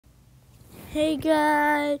Hey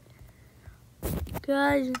guys,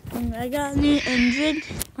 I got a new engine.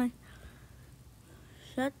 My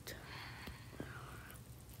shut.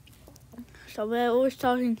 So we're always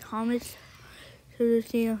talking Thomas to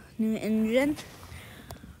see a new engine.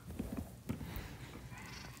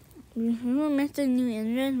 We missed a new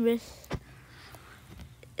engine, which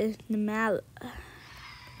is the Mallard.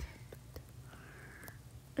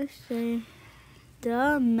 Let's see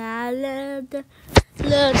the Mallard.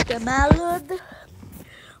 Look, the Mallard.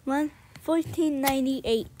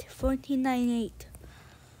 1498.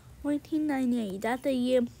 1498. That's the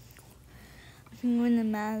year I think when the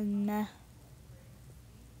Mallard.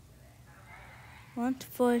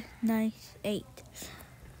 1498.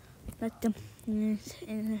 But the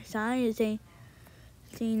inside is a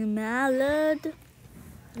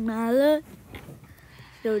Mallard.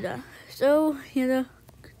 So here's a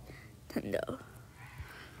Nintendo.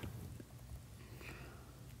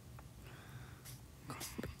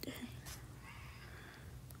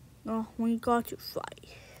 Oh, we got to fight.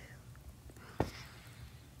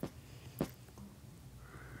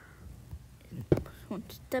 One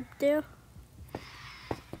step there.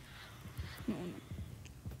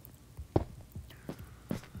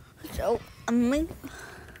 So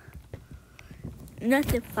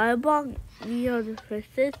that's the fireball. We are the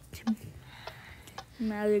first to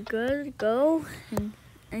Mallard good go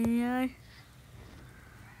and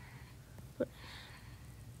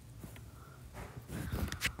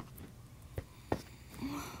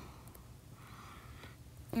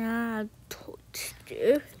yeah, touched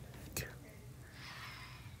it.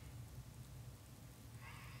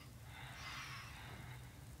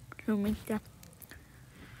 So make that.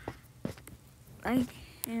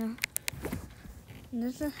 Yeah.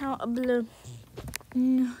 This is how I upload.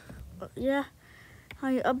 Yeah, how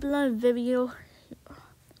you upload video.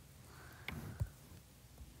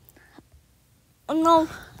 Oh no!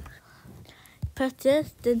 Press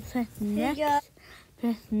this, then press next. Yeah.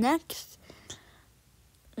 Press next.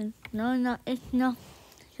 No, it's not.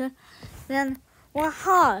 Then,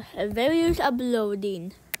 wow, a video is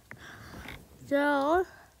uploading. So,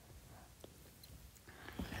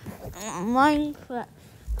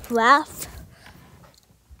 Minecraft.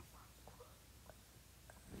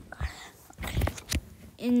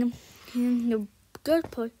 In the good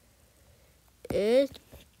part is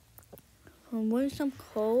from where some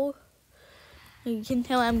coal. You can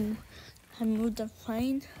tell I moved the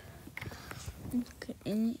plane. Okay,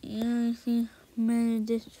 and you see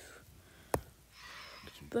this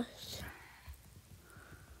express.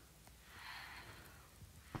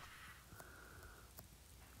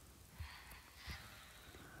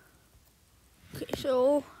 Okay,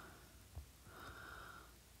 so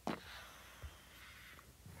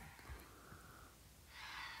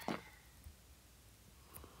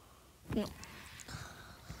no.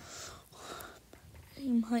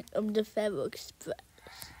 Same height of the Federal Express.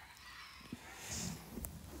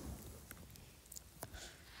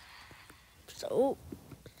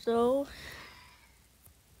 So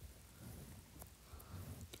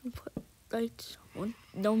you put lights on.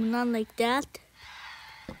 No, not like that.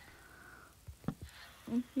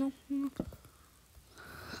 No.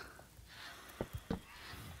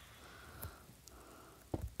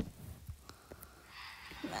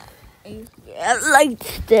 Yeah, light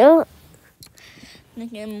still.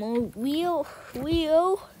 Look at more wheel.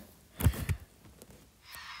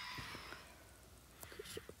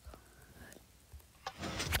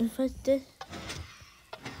 If I this,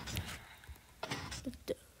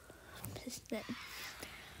 the piston.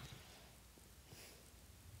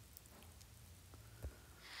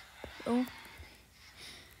 Oh,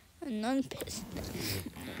 another piston.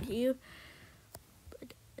 Here,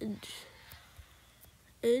 but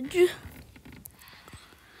edge.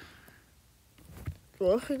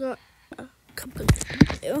 So I forgot a couple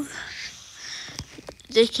there.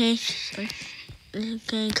 This can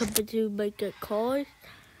couple to like the cars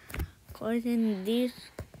in these.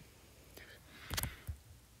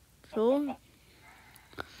 So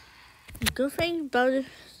the good thing about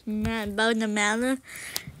the Mallard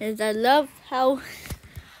is I love how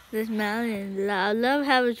this Mallard is. I love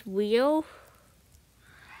how it's wheel.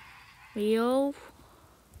 Wheel.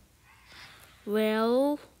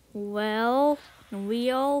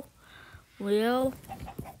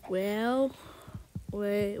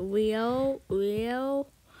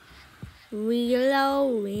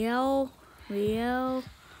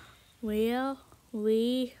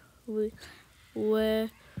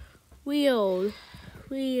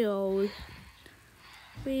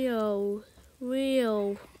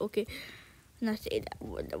 Okay, now say that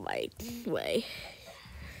word the right way.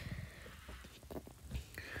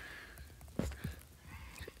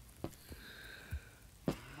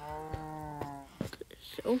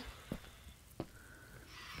 So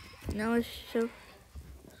now it's so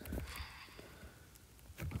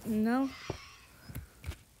now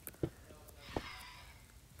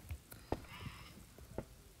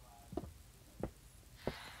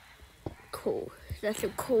cool. That's a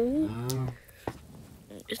cool.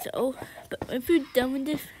 So, but if you're done with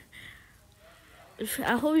this,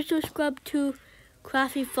 I hope you subscribe to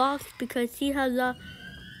Crafty Fox because he has a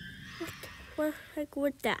what heck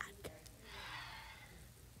with that.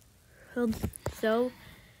 So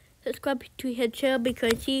subscribe to his channel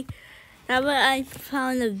because that's where I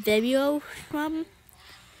found a video from.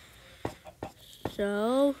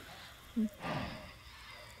 So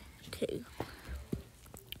okay,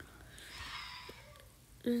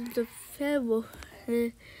 this is the Pharaoh.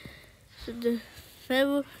 So the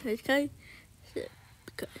Pharaoh is kind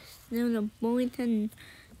because there's a Boeington,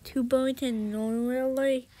 2 Boeington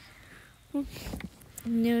normally. And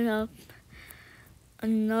there's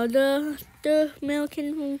another the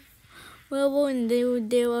American railroad, and they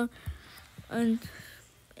were an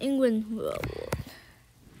England railroad.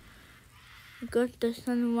 Got the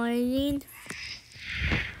sun rising.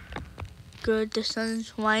 Good, the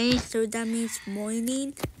sun's rising, so that means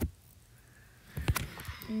morning.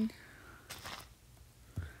 And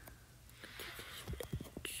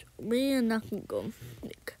we are not gonna go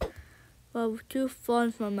well too far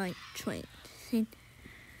from my train.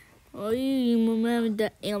 Oh, you remember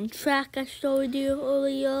the Amtrak I showed you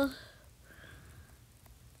earlier?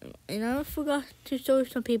 And I forgot to show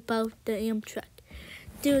some people about the Amtrak.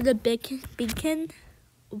 Do the beacon.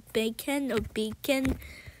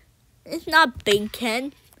 It's not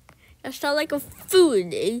bacon. It's not like a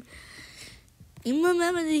food. You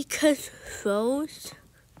remember the controls?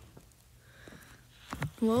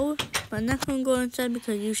 Well, I'm not gonna go inside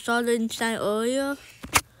because you saw it inside earlier.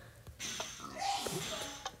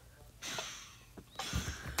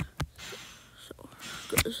 So,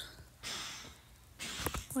 good.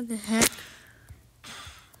 What the heck?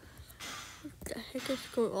 What the heck is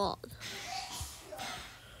going on?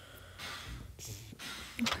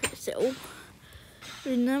 Okay, so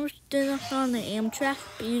we never stood up on the Amtrak,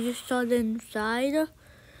 but you just saw the inside.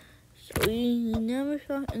 So you never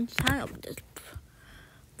saw inside of this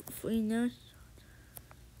before. You never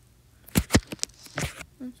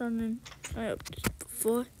saw the inside of this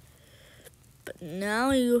before. But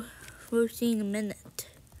now you will see in a minute.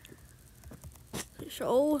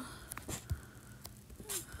 So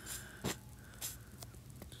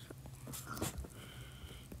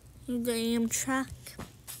the Amtrak.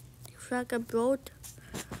 Track abroad.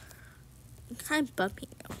 Kind of bumpy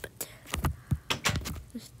now, but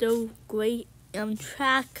it's still great.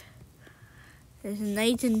 Amtrak. It's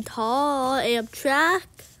nice and tall. Amtrak.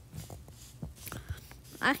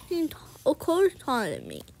 Actually, of course, taller than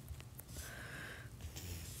me.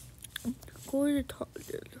 Of course, taller.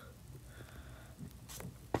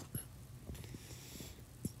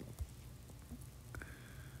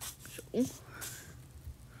 So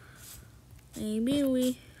maybe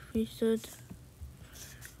we should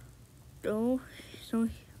go. So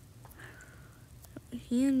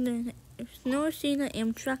here and then, if you've never seen an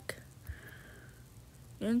Amtrak,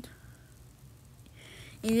 and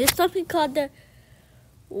there's something called the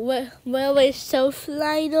Railway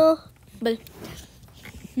Surfliner, but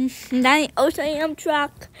that ain't also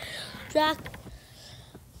Amtrak.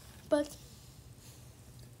 But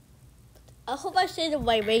I hope I say the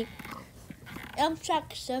right way.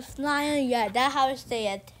 Amtrak Surfliner, yeah, that's how I say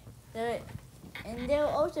it. And there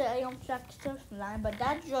was also a Amtrak Surfliner, but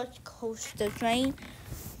that's just coaster train.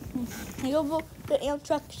 The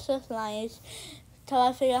Amtrak Surfliners till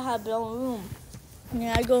I figure out how to build a room. And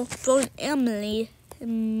I go join Emily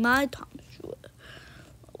in my Thomas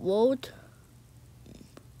Road.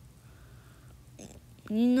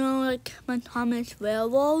 You know, like my Thomas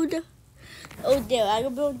Railroad. Oh, there, I go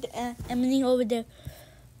build Emily over there.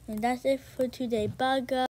 And that's it for today. Bye, guys.